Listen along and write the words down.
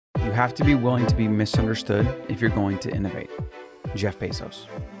You have to be willing to be misunderstood if you're going to innovate. Jeff Bezos.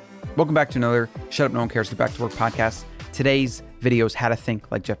 Welcome back to another Shut Up No One Cares, Get Back to Work podcast. Today's video is how to think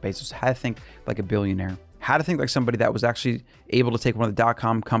like Jeff Bezos, how to think like a billionaire, how to think like somebody that was actually able to take one of the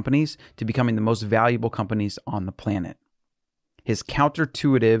 .com companies to becoming the most valuable companies on the planet. His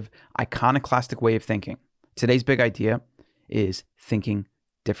counterintuitive, iconoclastic way of thinking. Today's big idea is thinking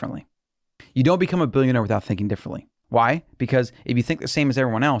differently. You don't become a billionaire without thinking differently. Why? Because if you think the same as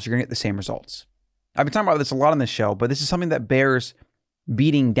everyone else, you're going to get the same results. I've been talking about this a lot on this show, but this is something that bears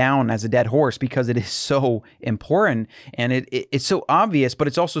beating down as a dead horse because it is so important and it's so obvious, but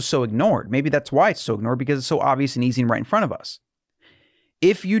it's also so ignored. Maybe that's why it's so ignored, because it's so obvious and easy and right in front of us.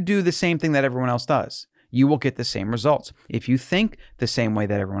 If you do the same thing that everyone else does, you will get the same results. If you think the same way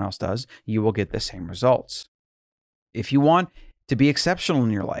that everyone else does, you will get the same results. If you want to be exceptional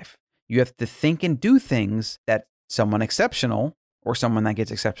in your life, you have to think and do things that someone exceptional or someone that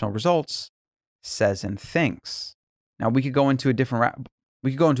gets exceptional results says and thinks. Now we could go into a bunch of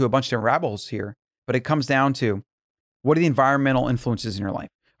different rabbit holes here, but it comes down to, what are the environmental influences in your life?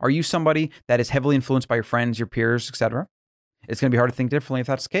 Are you somebody that is heavily influenced by your friends, your peers, etc.? It's going to be hard to think differently if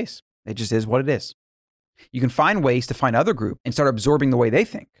that's the case. It just is what it is. You can find ways to find other group and start absorbing the way they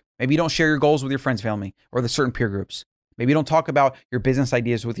think. Maybe you don't share your goals with your friends, family, or the certain peer groups. Maybe you don't talk about your business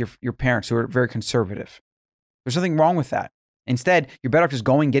ideas with your parents who are very conservative. There's nothing wrong with that. Instead, you're better off just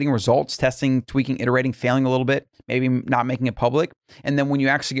going, getting results, testing, tweaking, iterating, failing a little bit, maybe not making it public. And then when you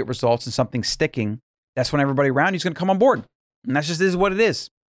actually get results and something sticking, that's when everybody around you is going to come on board. And that's just is what it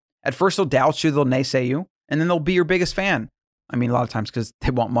is. At first, they'll doubt you, they'll naysay you, and then they'll be your biggest fan. I mean, a lot of times because they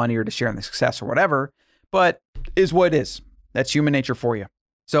want money or to share in the success or whatever, but is what it is. That's human nature for you.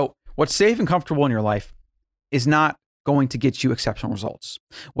 So what's safe and comfortable in your life is not going to get you exceptional results.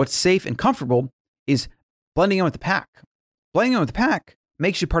 What's safe and comfortable is blending in with the pack. Blending in with the pack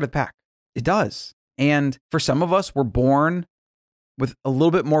makes you part of the pack. It does. And for some of us, we're born with a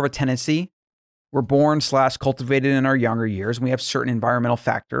little bit more of a tendency. We're born / cultivated in our younger years. And we have certain environmental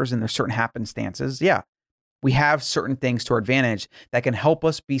factors and there's certain happenstances. Yeah, we have certain things to our advantage that can help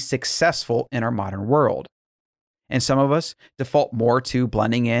us be successful in our modern world. And some of us default more to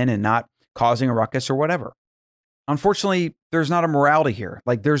blending in and not causing a ruckus or whatever. Unfortunately, there's not a morality here.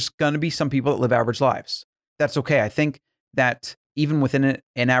 Like, there's going to be some people that live average lives. That's okay. I think that even within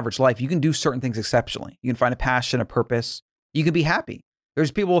an average life, you can do certain things exceptionally. You can find a passion, a purpose. You can be happy.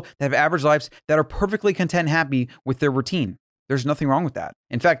 There's people that have average lives that are perfectly content and happy with their routine. There's nothing wrong with that.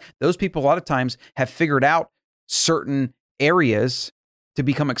 In fact, those people a lot of times have figured out certain areas to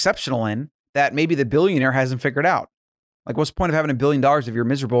become exceptional in that maybe the billionaire hasn't figured out. Like, what's the point of having $1 billion if you're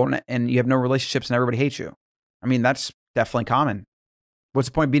miserable and you have no relationships and everybody hates you? I mean, that's definitely common. What's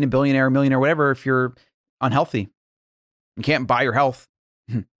the point of being a billionaire, a millionaire, whatever, if you're unhealthy? You can't buy your health.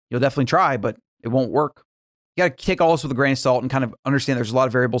 You'll definitely try, but it won't work. You got to take all this with a grain of salt and kind of understand there's a lot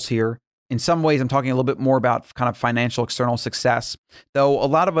of variables here. In some ways, I'm talking a little bit more about kind of financial external success, though a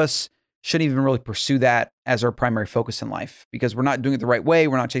lot of us shouldn't even really pursue that as our primary focus in life because we're not doing it the right way.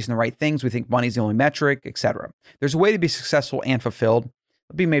 We're not chasing the right things. We think money's the only metric, etc. There's a way to be successful and fulfilled.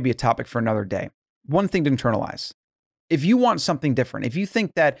 It'll be maybe a topic for another day. One thing to internalize. If you want something different, if you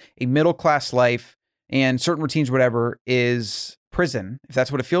think that a middle-class life and certain routines, whatever, is prison, if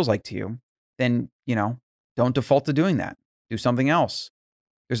that's what it feels like to you, then, don't default to doing that. Do something else.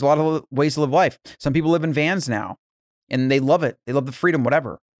 There's a lot of ways to live life. Some people live in vans now and they love it. They love the freedom,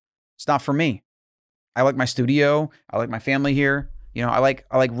 whatever. It's not for me. I like my studio. I like my family here. I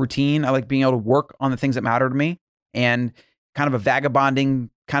like routine. I like being able to work on the things that matter to me, and kind of a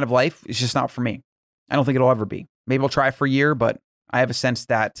vagabonding kind of life is just not for me. I don't think it'll ever be. Maybe I'll try it for a year, but I have a sense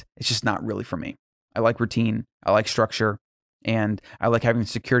that it's just not really for me. I like routine. I like structure. And I like having the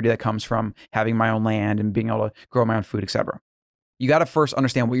security that comes from having my own land and being able to grow my own food, etc. You got to first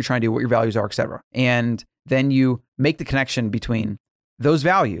understand what you're trying to do, what your values are, etc. And then you make the connection between those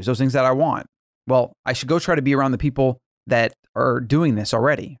values, those things that I want. Well, I should go try to be around the people that are doing this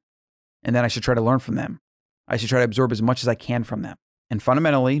already. And then I should try to learn from them. I should try to absorb as much as I can from them. And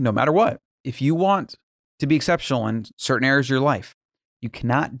fundamentally, no matter what, if you want to be exceptional in certain areas of your life, you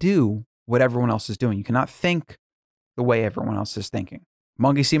cannot do what everyone else is doing. You cannot think the way everyone else is thinking.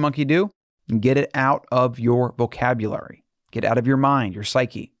 Monkey see, monkey do, and get it out of your vocabulary. Get out of your mind, your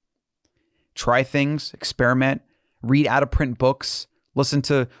psyche. Try things, experiment, read out of print books, listen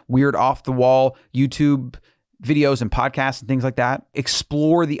to weird off-the-wall YouTube videos and podcasts and things like that.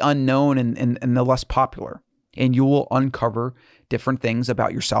 Explore the unknown and the less popular, and you will uncover different things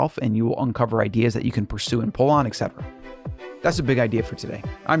about yourself, and you will uncover ideas that you can pursue and pull on, etc. That's a big idea for today.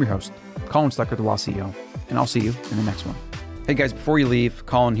 I'm your host, Colin Stucker, the WA CEO, and I'll see you in the next one. Hey guys, before you leave,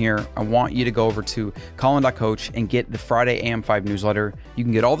 Colin here. I want you to go over to colin.coach and get the Friday AM5 newsletter. You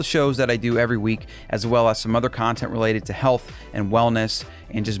can get all the shows that I do every week, as well as some other content related to health and wellness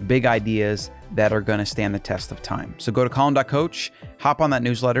and just big ideas that are going to stand the test of time. So go to colin.coach, hop on that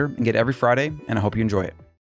newsletter and get every Friday, and I hope you enjoy it.